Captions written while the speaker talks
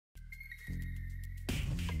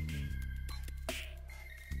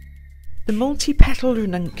The multi-petaled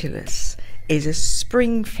ranunculus is a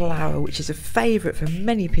spring flower which is a favourite for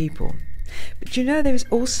many people. But do you know there is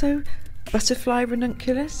also butterfly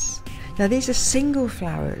ranunculus? Now these are single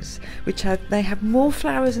flowers which have more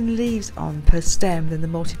flowers and leaves on per stem than the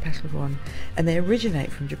multi-petaled one, and they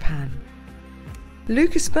originate from Japan.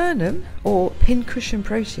 Leucospermum, or pincushion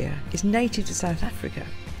protea, is native to South Africa,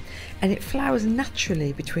 and it flowers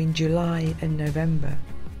naturally between July and November.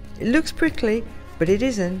 It looks prickly, but it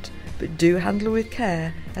isn't, but do handle with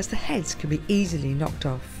care as the heads can be easily knocked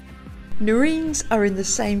off. Nerines are in the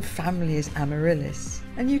same family as amaryllis,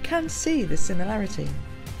 and you can see the similarity.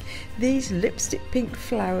 These lipstick pink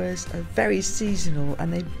flowers are very seasonal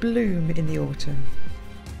and they bloom in the autumn.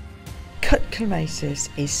 Cut clematis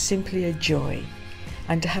is simply a joy,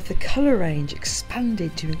 and to have the colour range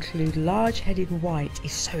expanded to include large-headed white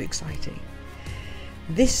is so exciting.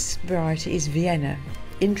 This variety is Vienna,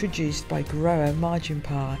 introduced by grower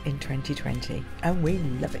Marginpar in 2020, and we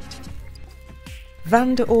love it.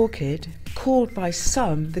 Vanda orchid, called by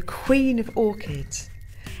some the queen of orchids,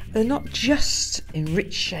 they're not just in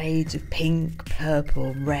rich shades of pink,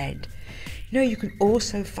 purple, red. No, you can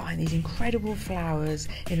also find these incredible flowers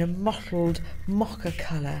in a mottled mocha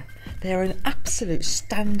colour. They are an absolute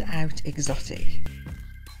standout exotic.